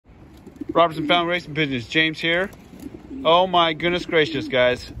Robertson Fountain Racing Pigeons, James here. Oh my goodness gracious,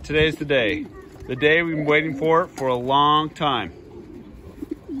 guys. Today's the day. The day we've been waiting for a long time.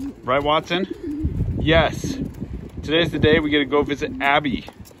 Right, Watson? Yes. Today's the day we get to go visit Abby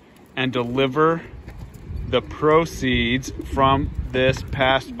and deliver the proceeds from this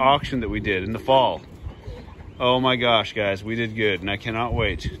past auction that we did in the fall. Oh my gosh, guys, we did good, and I cannot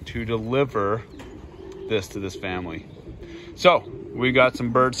wait to deliver this to this family. So, we got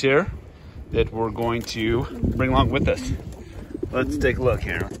some birds here that we're going to bring along with us. Let's take a look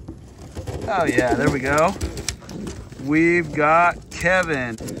here. Oh yeah, there we go. We've got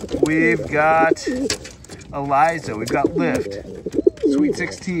Kevin. We've got Eliza. We've got Lift, Sweet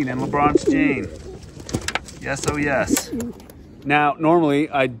 16, and LeBron's Jane. Yes, oh yes. Now, normally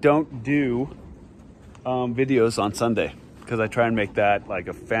I don't do videos on Sunday because I try and make that like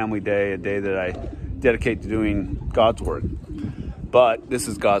a family day, a day that I dedicate to doing God's work. But this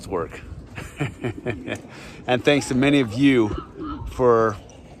is God's work. And thanks to many of you for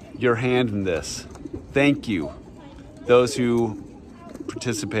your hand in this. Thank you. Those who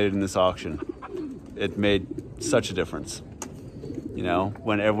participated in this auction. It made such a difference. You know,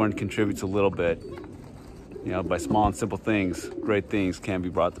 when everyone contributes a little bit, you know, by small and simple things, great things can be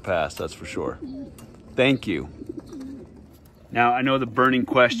brought to pass, that's for sure. Thank you. Now, I know the burning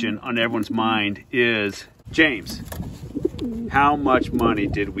question on everyone's mind is, James, how much money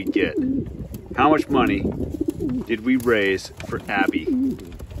did we get? How much money did we raise for Abby?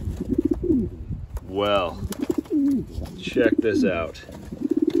 Well, check this out.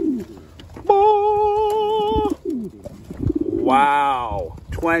 Wow,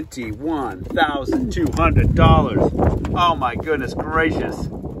 $21,200. Oh my goodness gracious.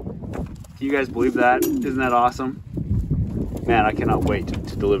 Can you guys believe that? Isn't that awesome? Man, I cannot wait to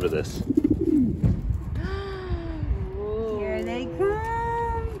deliver this. Here they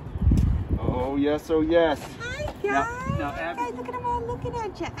come. Oh yes, oh yes. Hi guys. Now Abby, guys, look at them all looking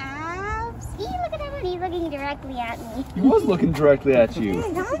at you, Abs. See, look at him when he's looking directly at me. he was looking directly at you.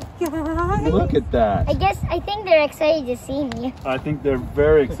 Hey, hi guys. Look at that. I think they're excited to see me. I think they're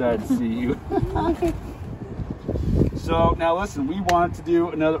very excited to see you. So now listen, we wanted to do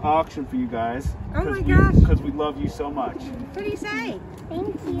another auction for you guys. Oh my gosh. Because we love you so much. What do you say?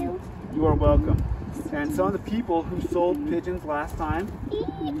 Thank you. You are welcome. And some of the people who sold pigeons last time,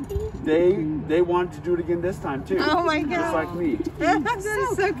 they wanted to do it again this time too. Oh my God. Just like me. That is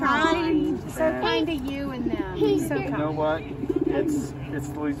so kind. So And kind to you and them. So you kind. know what? It's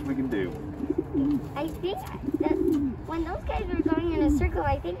the least we can do. I think that when those guys were going in a circle,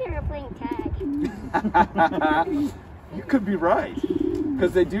 I think they were playing tag. You could be right.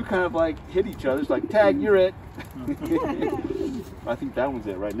 Because they do kind of like hit each other. It's like, tag, you're it. I think that one's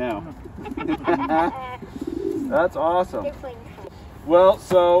it right now. That's awesome. They're playing tag. Well,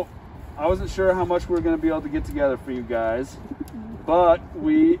 so I wasn't sure how much we were going to be able to get together for you guys. But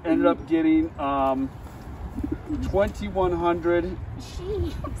we ended up getting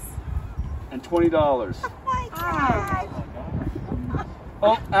 $2,120. Oh my God.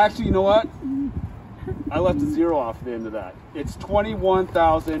 Oh, actually, you know what? I left a zero off the end of that. It's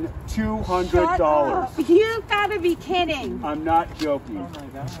 $21,200. You gotta be kidding. I'm not joking. Oh my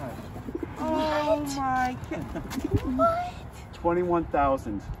gosh. Oh my God. What?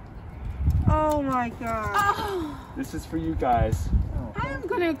 21,000. Oh my God. Oh, This is for you guys I'm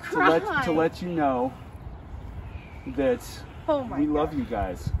gonna cry. to let you know that Oh my we God. love you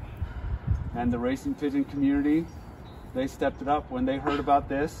guys. And the Racing Pigeon Community, they stepped it up when they heard about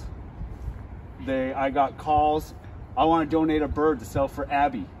this. I got calls. I want to donate a bird to sell for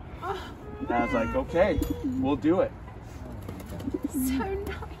Abby. And I was like, okay, we'll do it. So nice.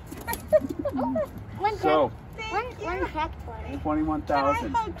 So, One fact for me.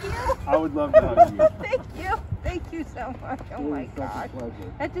 21,000. Can I hug you? I would love to hug you. Thank you. Thank you so much. Oh my It was such a gosh.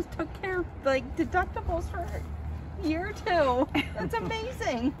 pleasure. That just took care of like deductibles for a year or two. That's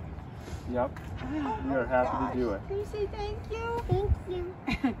amazing. Yep, we are happy to do it. Can you say thank you? Thank you.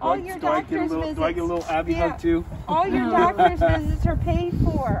 All your Do I get a doctor's little, visits. do I get a little Abby Yeah. hug too? All your doctor's visits are paid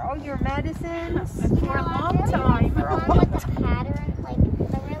for. All your medicines. For a long time. The one with the pattern, like the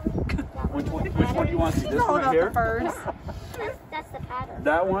really. Which one do you want to see? This Hold one right up here? the first. That's the pattern.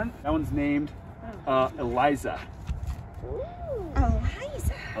 That one's named Eliza. Ooh.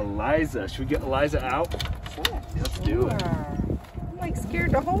 Eliza. Eliza, should we get Eliza out? Sure. Let's do it. I'm like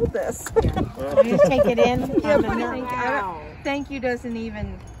scared to hold this. You just take it in. Yeah, and but then- thank you doesn't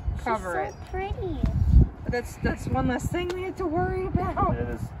even cover She's so pretty. it. That's one less thing we have to worry about.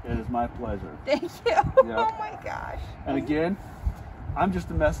 It is my pleasure. Thank you. Yeah. Oh my gosh. And again, I'm just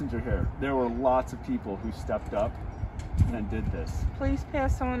a messenger here. There were lots of people who stepped up and did this. Please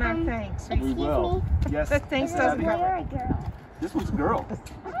pass on our thanks. We Excuse will. me? Yes. The thanks Is this a doesn't boy cover or it. a girl? This one's a girl.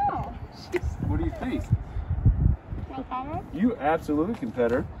 Oh, What do you think? can I pet her? You absolutely can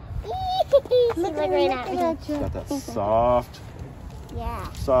pet her. She's looking right at me. She's got that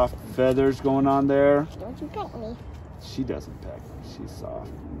soft feathers going on there. Don't you pet me. She doesn't peck. She's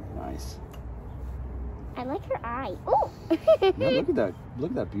soft. Nice. I like her eye. Oh! Yeah, look at that.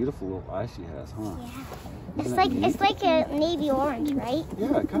 Look at that beautiful little eye she has, huh? Yeah. Isn't It's that like a navy orange, right?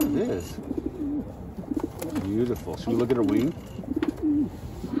 Yeah, it kind of is. Beautiful. Should we look at her wing? You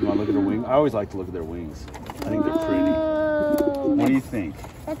want to look at her wing? I always like to look at their wings. I think they're pretty. Whoa, What do you think?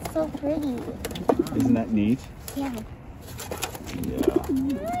 that's so pretty. Isn't that neat? Yeah. Yeah.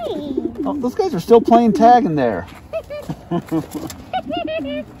 Nice. Oh, those guys are still playing tag in there.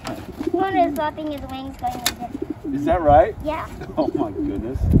 One is flapping his wings going like this. Is that right? Yeah. Oh my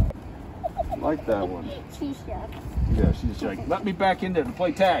goodness. I like that one. She's shook. Yeah, she's like, let me back in there to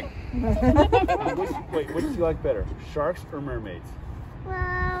play tag. Wait, what do you like better? Sharks or mermaids? Well,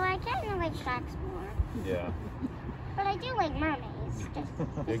 I kind of like sharks more. Yeah. But I do like mermaids.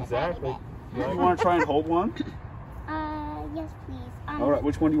 Exactly. You want to try and hold one? Yes, please. All right,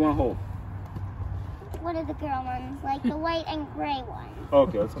 which one do you want to hold? What are the girl ones? Like the white and gray one.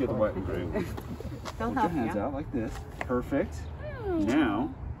 Okay, let's get the white and gray one. They'll Put your help hands you. out like this. Perfect. Hmm.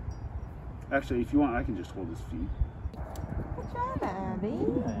 Now, actually, if you want, I can just hold his feet. Good job, Abby.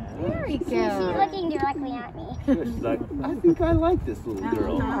 There you She's go. looking directly at me. Good. She's like, I think I like this little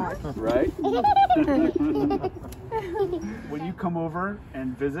girl. Right? When you come over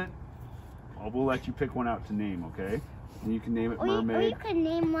and visit, we'll let you pick one out to name, okay? And you can name it Or you Mermaid. could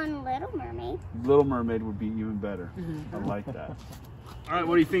name one Little Mermaid. Little Mermaid would be even better. I like that. All right,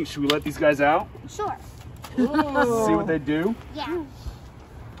 what do you think? Should we let these guys out? Sure. See what they do? Yeah.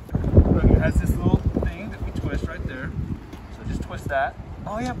 Look, it has this little thing that we twist right there. So just twist that.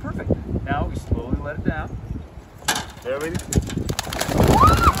 Oh yeah, perfect. Now we slowly let it down. There we go.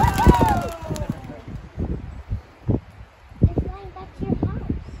 It's flying back to your house.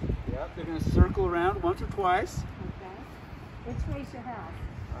 Yep, they're gonna circle around once or twice. Okay. Which way's your house?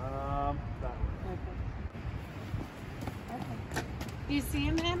 That way. Okay. You see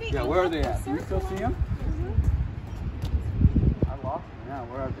him, Abby? Yeah, Go where are up they the at? Do you still circle. see them? I lost them now.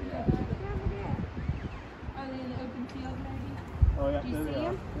 Where are they at? Are they in the open field, maybe? Oh yeah, Do you there they see are.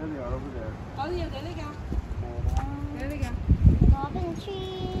 'em? There they are over there. Oh, yeah, there they go. There they go. Robin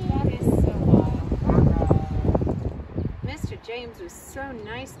tree. That is so wild. Mr. James was so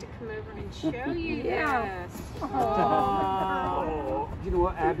nice to come over and show you this. Oh, you know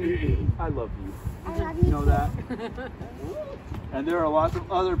what, Abby? I love you. I love you. You know that? And there are lots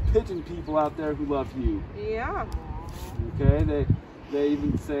of other pigeon people out there who love you. Yeah. Okay? They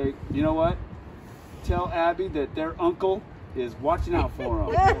even say, you know what? Tell Abby that their uncle is watching out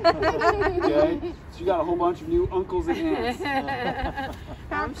for them. Okay? So you got a whole bunch of new uncles and aunts.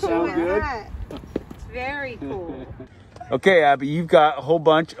 How cool Sound is good? that? It's very cool. Okay, Abby, you've got a whole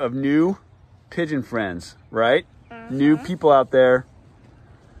bunch of new pigeon friends, right? New people out there.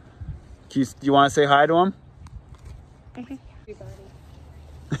 Do you want to say hi to them?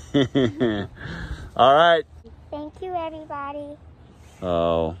 Everybody. All right. Thank you, everybody.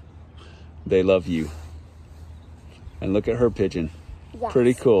 Oh, they love you. And look at her pigeon. Yes.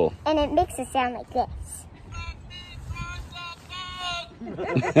 Pretty cool. And it makes it sound like this.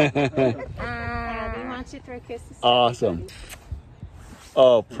 Abby wants you to throw kisses. to Awesome. everybody.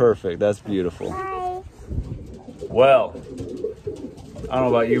 Oh, perfect. That's beautiful. Bye. Well, I don't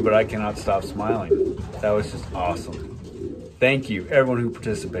know about you, but I cannot stop smiling. That was just awesome. Thank you, everyone who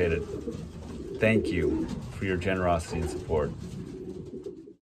participated. Thank you for your generosity and support.